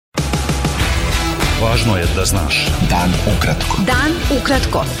Važno je da znaš. Dan ukratko. Dan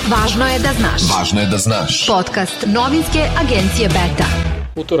ukratko. Važno je da znaš. Važno je da znaš. Podcast novinske agencije Beta.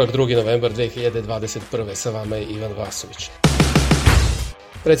 Utorak, 2. novembar 2021. Sa vama je Ivan Vasović.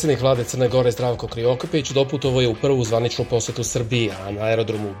 Predsjednik vlade Crne Gore Zdravko Krivokapić doputovao je u prvu zvaničnu posetu Srbiji, a na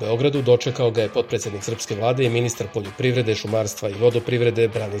aerodromu u Beogradu dočekao ga je potpredsjednik srpske vlade i ministar poljoprivrede, šumarstva i vodoprivrede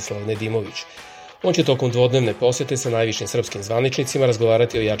Branislav Nedimović. On će tokom dvodnevne posete sa najvišim srpskim zvaničnicima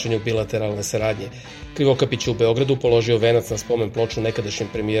razgovarati o jačanju bilateralne saradnje. Krivokapić je u Beogradu položio venac na spomen ploču nekadašnjem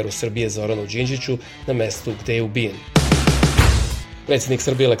premijeru Srbije Zoranu Đinđiću na mestu gde je ubijen. Predsjednik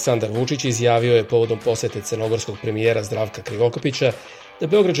Srbije Aleksandar Vučić izjavio je povodom posete crnogorskog premijera Zdravka Krivokapića da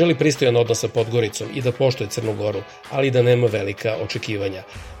Beograd želi pristojan odnos sa Podgoricom i da poštuje Crnu Goru, ali da nema velika očekivanja.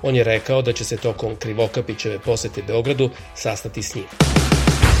 On je rekao da će se tokom Krivokapićeve posete Beogradu sastati s njim.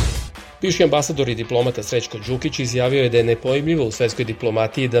 Bivši ambasador i diplomata Srećko Đukić izjavio je da je nepojmljivo u svetskoj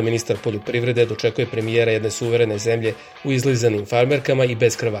diplomatiji da ministar poljoprivrede dočekuje premijera jedne suverene zemlje u izlizanim farmerkama i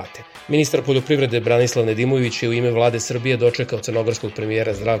bez kravate. Ministar poljoprivrede Branislav Nedimović je u ime vlade Srbije dočekao crnogorskog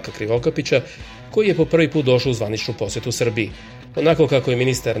premijera Zdravka Krivokapića, koji je po prvi put došao u zvaničnu posetu Srbiji. Onako kako je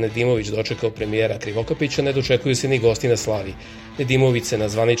ministar Nedimović dočekao premijera Krivokapića, ne dočekuju se ni gosti na slavi. Nedimović se na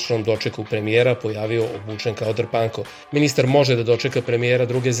zvaničnom dočeku premijera pojavio obučen kao drpanko. Ministar može da dočeka premijera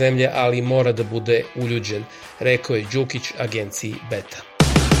druge zemlje, ali mora da bude uljuđen, rekao je Đukić agenciji Beta.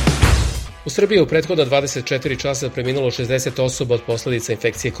 U Srbiji je u prethodna 24 časa preminulo 60 osoba od posledica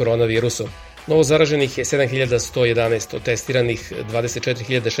infekcije koronavirusom. Novo zaraženih je 7111, od testiranih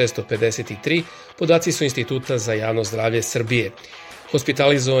 24653, podaci su Instituta za javno zdravlje Srbije.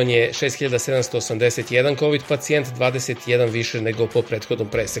 Hospitalizovan je 6781 COVID pacijent, 21 više nego po prethodnom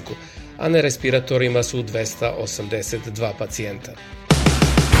preseku, a na respiratorima su 282 pacijenta.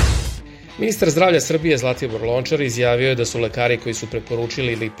 Ministar zdravlja Srbije Zlatibor Lončar izjavio je da su lekari koji su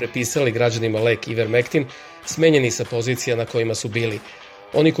preporučili ili prepisali građanima lek Ivermektin smenjeni sa pozicija na kojima su bili.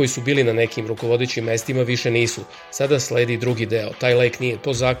 Oni koji su bili na nekim rukovodećim mestima više nisu. Sada sledi drugi deo. Taj lek nije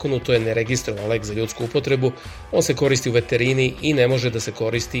po zakonu, to je neregistrovan lek za ljudsku upotrebu. On se koristi u veterini i ne može da se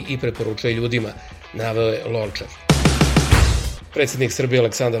koristi i preporučuje ljudima, naveo je Lončar. Predsjednik Srbije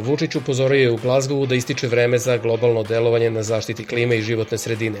Aleksandar Vučić upozorio je u Glazgovu da ističe vreme za globalno delovanje na zaštiti klime i životne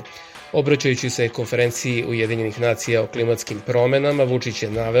sredine. Obraćajući se konferenciji Ujedinjenih nacija o klimatskim promenama, Vučić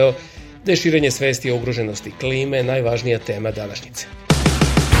je naveo da je širenje svesti o ugroženosti klime najvažnija tema današnjice.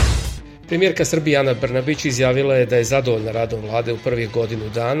 Premijerka Srbije Ana Brnabić izjavila je da je zadovoljna radom vlade u prvih godinu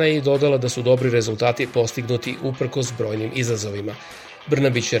dana i dodala da su dobri rezultati postignuti uprkos brojnim izazovima.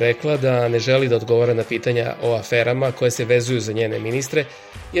 Brnabić je rekla da ne želi da odgovara na pitanja o aferama koje se vezuju za njene ministre,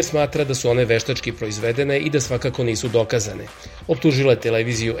 jer smatra da su one veštački proizvedene i da svakako nisu dokazane. Optužila je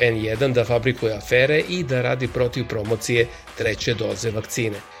televiziju N1 da fabrikuje afere i da radi protiv promocije treće doze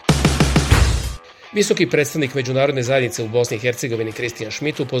vakcine. Visoki predstavnik međunarodne zajednice u Bosni i Hercegovini Kristijan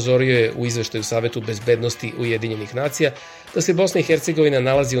Šmit upozorio je u izveštaju Savetu bezbednosti Ujedinjenih nacija da se Bosna i Hercegovina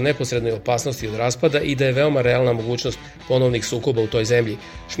nalazi u neposrednoj opasnosti od raspada i da je veoma realna mogućnost ponovnih sukoba u toj zemlji.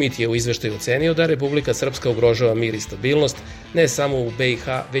 Šmit je u izveštaju ocenio da Republika Srpska ugrožava mir i stabilnost ne samo u BiH,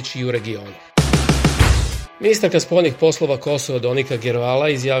 već i u regionu. Ministarka spoljnih poslova Kosova Donika Gervala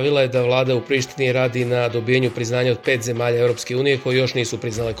izjavila je da vlada u Prištini radi na dobijenju priznanja od 5 zemalja Europske unije koje još nisu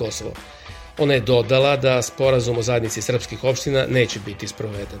priznale Kosovo. Ona je dodala da sporazum o zajednici srpskih opština neće biti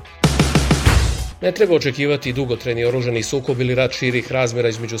sproveden. Ne treba očekivati dugotrajni oružani sukob ili rat širih razmera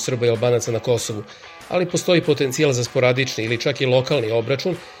između Srba i Albanaca na Kosovu, ali postoji potencijal za sporadični ili čak i lokalni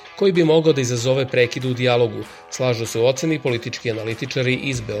obračun koji bi mogao da izazove prekid u dijalogu, slažu se u oceni politički analitičari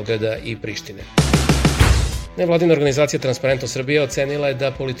iz Beograda i Prištine. Nevladina organizacija Transparentnost Srbije ocenila je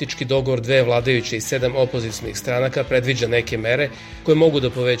da politički dogovor dve vladajuće i 7 opozicionih stranaka predviđa neke mere koje mogu da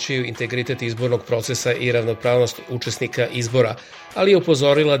povećaju integritet izbornog procesa i ravnopravnost učesnika izbora, ali je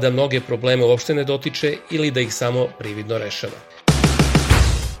upozorila da mnoge probleme uopšte ne dotiče ili da ih samo prividno rešava.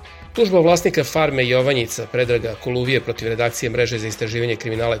 Tužba vlasnika farme Jovanjica Predraga Koluvije protiv redakcije mreže za istraživanje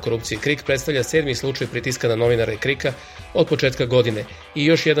kriminala i korupcije KRIK predstavlja 7. slučaj pritiska na novinare KRIK-a od početka godine i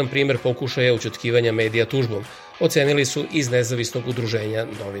još jedan primer pokušaja ućutkivanja medija tužbom, ocenili su iz Nezavisnog udruženja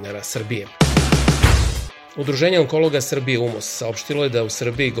novinara Srbije. Udruženje onkologa Srbije UMOS saopštilo je da u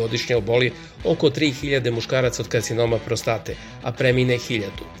Srbiji godišnje oboli oko 3000 muškaraca od karcinoma prostate, a premine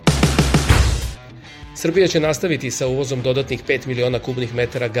 1000. Srbija će nastaviti sa uvozom dodatnih 5 miliona kubnih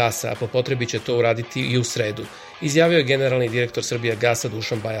metara gasa, a po potrebi će to uraditi i u sredu, izjavio je generalni direktor Srbija gasa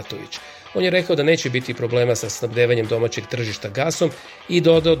Dušan Bajatović. On je rekao da neće biti problema sa snabdevanjem domaćeg tržišta gasom i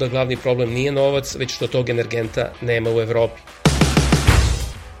dodao da glavni problem nije novac, već što tog energenta nema u Evropi.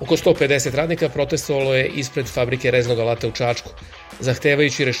 Oko 150 radnika protestovalo je ispred fabrike reznog alata u Čačku,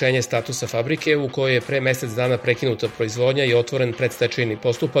 zahtevajući rešenje statusa fabrike u kojoj je pre mesec dana prekinuta proizvodnja i otvoren predstečajni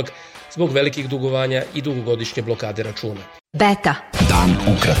postupak zbog velikih dugovanja i dugogodišnje blokade računa. Beta.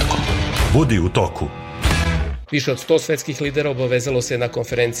 Dan ukratko. Budi u toku. Više od 100 svetskih lidera obavezalo se na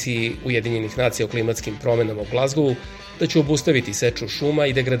konferenciji Ujedinjenih nacija o klimatskim promenama u Glazgovu da će obustaviti seču šuma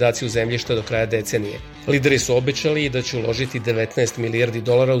i degradaciju zemljišta do kraja decenije. Lideri su obećali da će uložiti 19 milijardi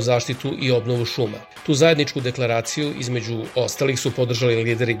dolara u zaštitu i obnovu šuma. Tu zajedničku deklaraciju između ostalih su podržali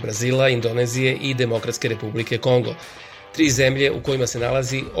lideri Brazila, Indonezije i Demokratske republike Kongo, 3 zemlje u kojima se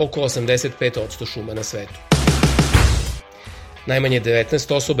nalazi oko 85% šuma na svetu. Najmanje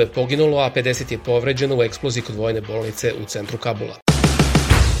 19 osoba je poginulo, a 50 je povređeno u eksploziji kod vojne bolnice u centru Kabula.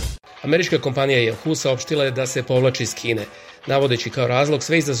 Američka kompanija Yahoo saopštila je da se povlači iz Kine, navodeći kao razlog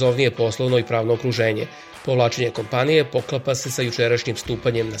sve izazovnije poslovno i pravno okruženje. Povlačenje kompanije poklapa se sa jučerašnjim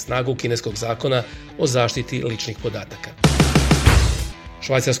stupanjem na snagu kineskog zakona o zaštiti ličnih podataka.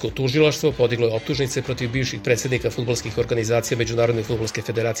 Švajcarsko tužilaštvo podiglo je optužnice protiv bivših predsednika fudbalskih organizacija Međunarodne fudbalske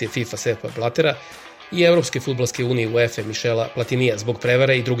federacije FIFA Seppa Blattera i Evropske fudbalske unije UEFA Michela Platinija zbog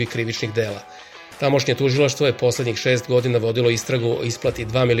prevare i drugih krivičnih dela. Tamošnje tužilaštvo je poslednjih 6 godina vodilo istragu o isplati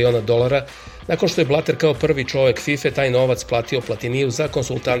 $2 miliona nakon što je Blatter kao prvi čovek FIFA taj novac platio Platiniju za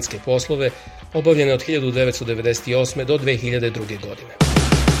konsultantske poslove obavljene od 1998. do 2002. godine.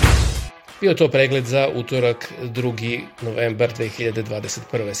 Bio to pregled za utorak 2. novembar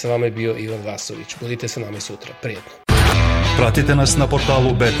 2021. Sa vama je bio Ivan Vasović. Budite sa nama i sutra. Prijetno. Pratite nas na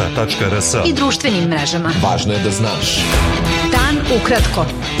portalu beta.rs I društvenim mrežama. Važno je da znaš. Dan ukratko.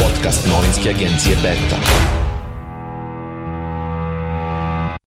 Podcast novinske agencije Beta.